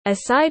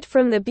Aside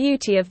from the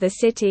beauty of the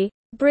city,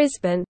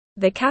 Brisbane,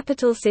 the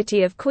capital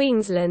city of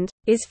Queensland,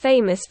 is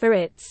famous for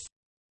its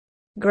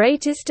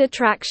greatest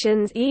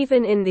attractions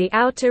even in the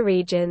outer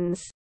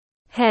regions.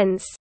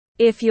 Hence,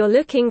 if you're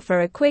looking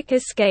for a quick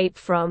escape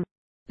from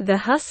the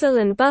hustle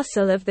and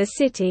bustle of the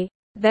city,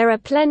 there are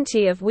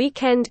plenty of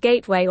weekend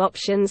gateway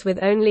options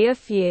with only a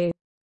few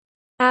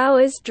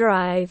hours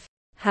drive.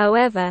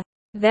 However,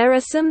 there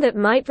are some that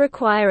might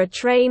require a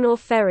train or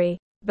ferry,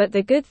 but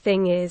the good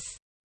thing is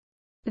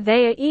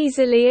they are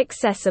easily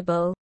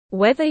accessible.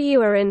 Whether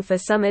you are in for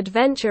some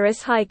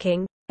adventurous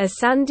hiking, a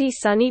sandy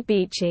sunny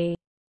beachy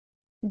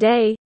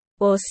day,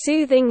 or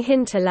soothing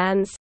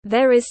hinterlands,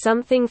 there is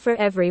something for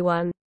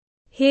everyone.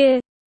 Here,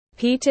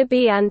 Peter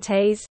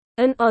Biantes,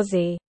 an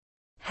Aussie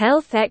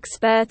health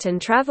expert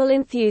and travel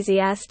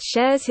enthusiast,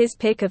 shares his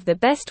pick of the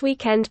best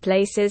weekend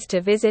places to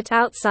visit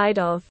outside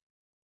of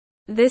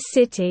the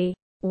city.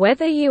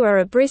 Whether you are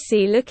a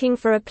Brissie looking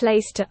for a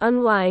place to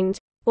unwind,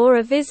 or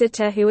a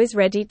visitor who is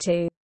ready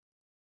to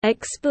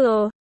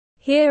explore,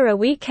 here are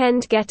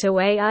weekend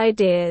getaway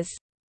ideas.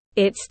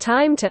 It's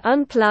time to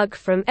unplug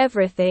from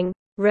everything,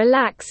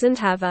 relax and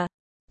have a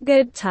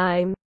good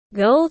time.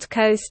 Gold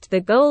Coast.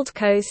 The Gold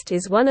Coast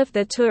is one of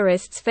the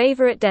tourists'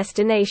 favorite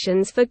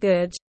destinations for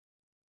good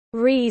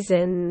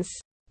reasons.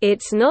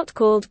 It's not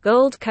called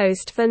Gold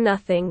Coast for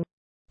nothing.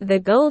 The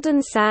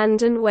golden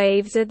sand and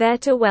waves are there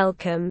to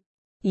welcome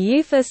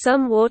you for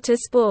some water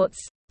sports,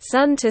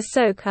 sun to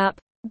soak up,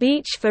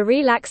 beach for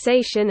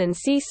relaxation and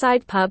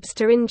seaside pubs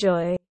to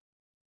enjoy.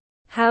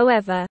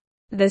 However,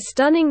 the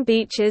stunning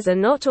beaches are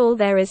not all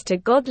there is to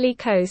Godly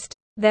Coast.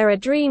 They're a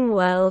dream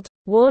world,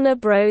 Warner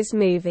Bros.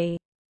 Movie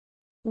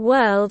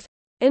World,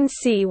 and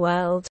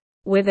SeaWorld.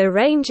 With a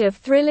range of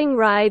thrilling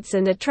rides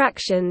and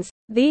attractions,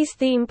 these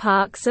theme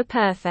parks are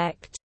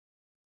perfect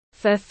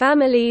for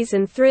families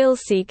and thrill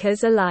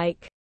seekers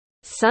alike.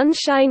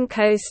 Sunshine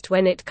Coast.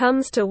 When it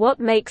comes to what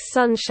makes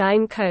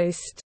Sunshine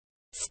Coast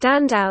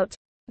stand out,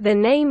 the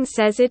name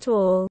says it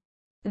all.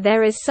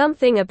 There is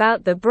something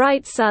about the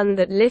bright sun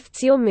that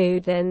lifts your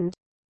mood and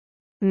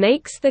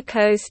makes the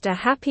coast a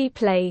happy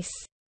place.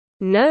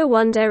 No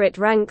wonder it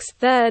ranks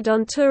third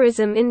on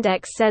Tourism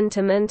Index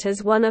sentiment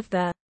as one of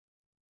the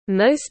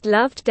most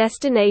loved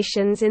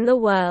destinations in the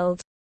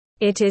world.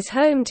 It is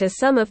home to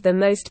some of the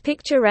most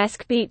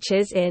picturesque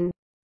beaches in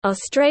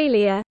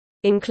Australia,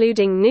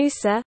 including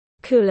Noosa,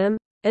 Coolum,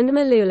 and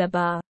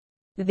Mooloolaba.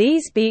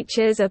 These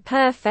beaches are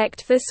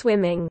perfect for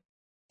swimming,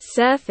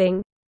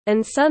 surfing,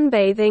 and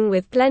sunbathing,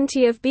 with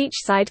plenty of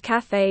beachside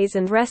cafes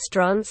and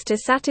restaurants to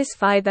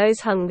satisfy those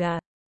hunger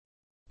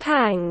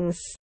pangs.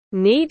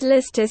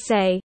 Needless to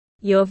say,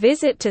 your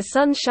visit to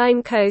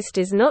Sunshine Coast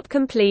is not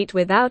complete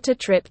without a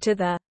trip to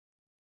the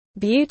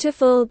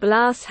beautiful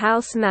Glass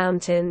House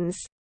Mountains.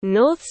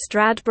 North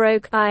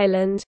Stradbroke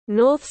Island.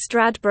 North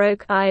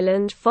Stradbroke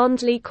Island,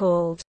 fondly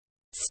called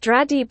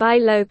Straddy by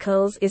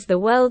locals, is the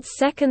world's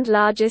second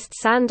largest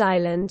sand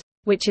island,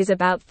 which is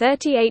about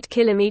 38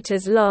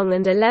 kilometers long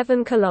and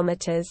 11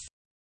 kilometers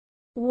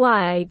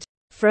wide.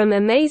 From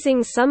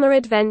amazing summer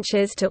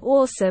adventures to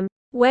awesome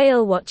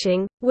whale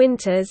watching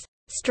winters,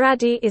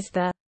 Straddy is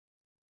the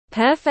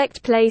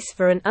perfect place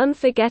for an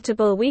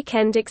unforgettable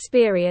weekend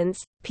experience,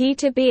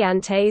 Peter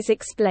Biantes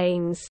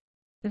explains.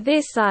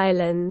 This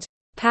island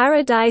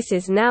paradise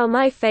is now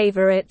my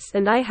favorites,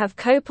 and I have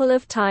couple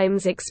of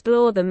times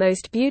explore the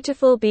most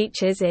beautiful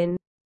beaches in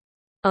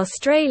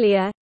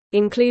Australia,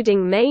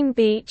 including Main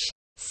Beach,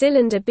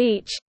 Cylinder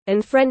Beach,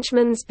 and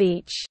Frenchman's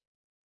Beach.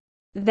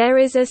 There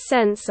is a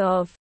sense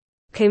of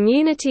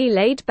community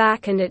laid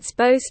back, and its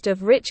boast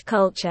of rich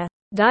culture,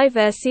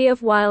 diversity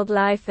of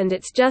wildlife, and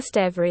it's just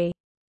every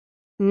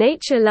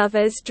nature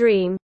lover's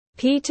dream,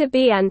 Peter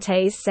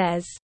Biantes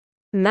says.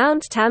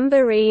 Mount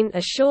Tamborine,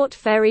 a short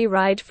ferry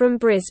ride from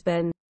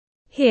Brisbane.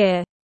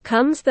 Here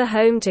comes the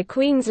home to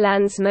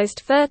Queensland's most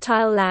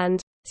fertile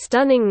land,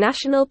 stunning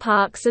national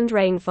parks and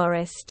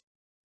rainforest.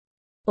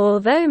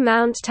 Although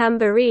Mount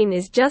Tamborine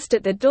is just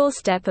at the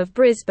doorstep of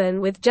Brisbane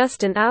with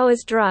just an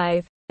hour's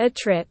drive, a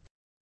trip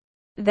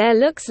there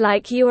looks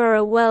like you are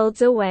a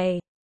worlds away.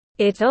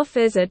 It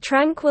offers a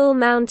tranquil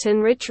mountain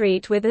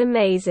retreat with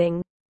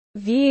amazing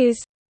views,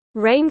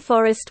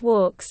 rainforest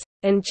walks,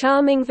 and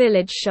charming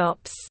village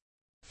shops.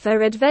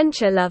 For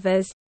adventure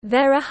lovers,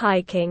 there are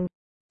hiking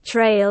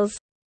trails,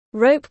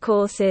 rope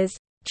courses,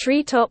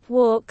 treetop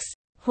walks,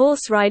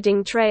 horse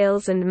riding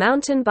trails, and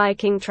mountain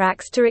biking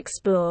tracks to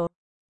explore.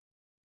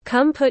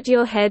 Come put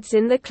your heads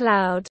in the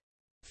cloud.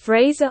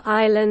 Fraser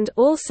Island,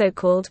 also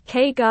called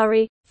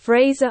K'gari,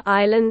 Fraser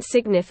Island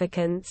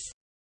significance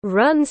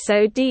runs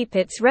so deep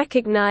it's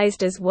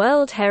recognized as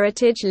World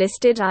Heritage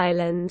listed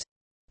island.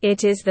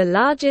 It is the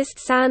largest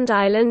sand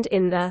island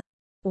in the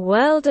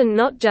world, and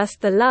not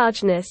just the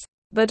largeness,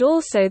 but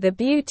also the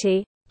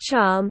beauty,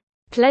 charm,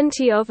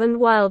 plenty of and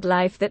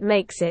wildlife that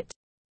makes it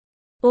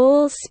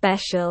all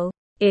special.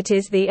 It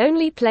is the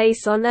only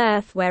place on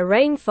Earth where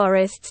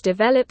rainforests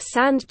develop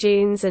sand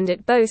dunes, and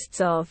it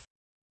boasts of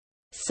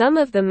some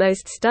of the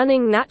most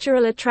stunning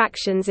natural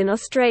attractions in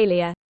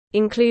Australia,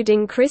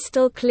 including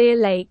crystal clear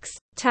lakes,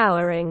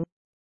 towering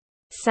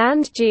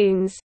sand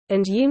dunes,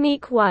 and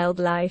unique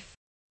wildlife.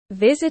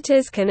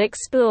 Visitors can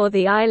explore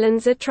the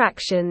island's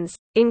attractions,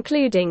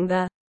 including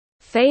the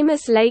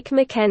famous Lake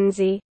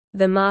Mackenzie,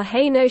 the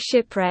Maheno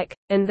shipwreck,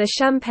 and the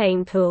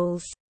Champagne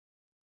pools.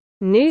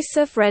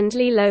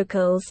 Noosa-friendly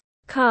locals,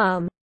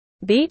 calm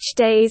beach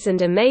days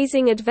and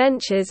amazing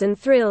adventures and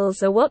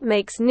thrills are what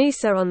makes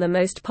Noosa on the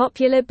most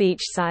popular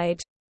beachside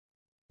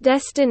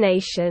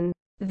destination.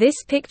 This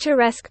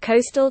picturesque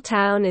coastal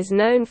town is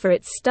known for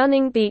its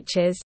stunning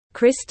beaches,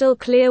 crystal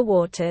clear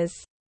waters,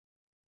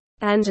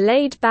 and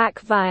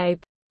laid-back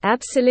vibe.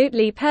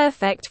 Absolutely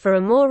perfect for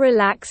a more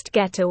relaxed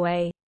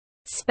getaway.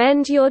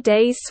 Spend your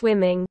days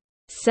swimming,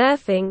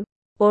 surfing,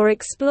 or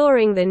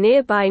exploring the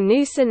nearby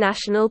Noosa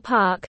National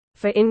Park,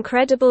 for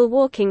incredible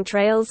walking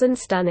trails and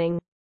stunning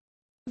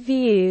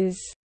views.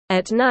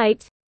 At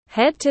night,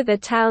 head to the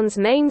town's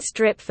main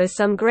strip for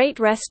some great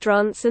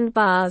restaurants and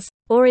bars,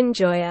 or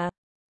enjoy a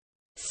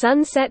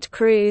sunset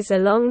cruise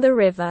along the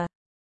river.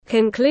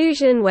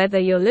 Conclusion: whether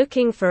you're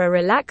looking for a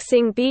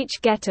relaxing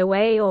beach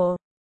getaway or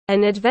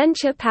an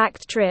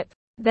adventure-packed trip,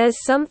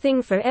 there's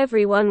something for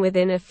everyone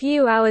within a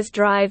few hours'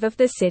 drive of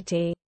the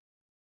city.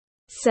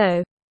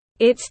 So,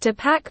 it's to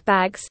pack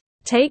bags,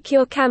 take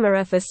your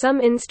camera for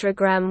some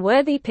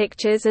Instagram-worthy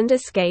pictures and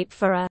escape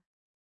for a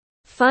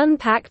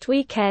fun-packed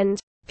weekend,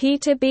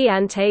 Peter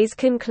Biantes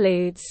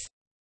concludes.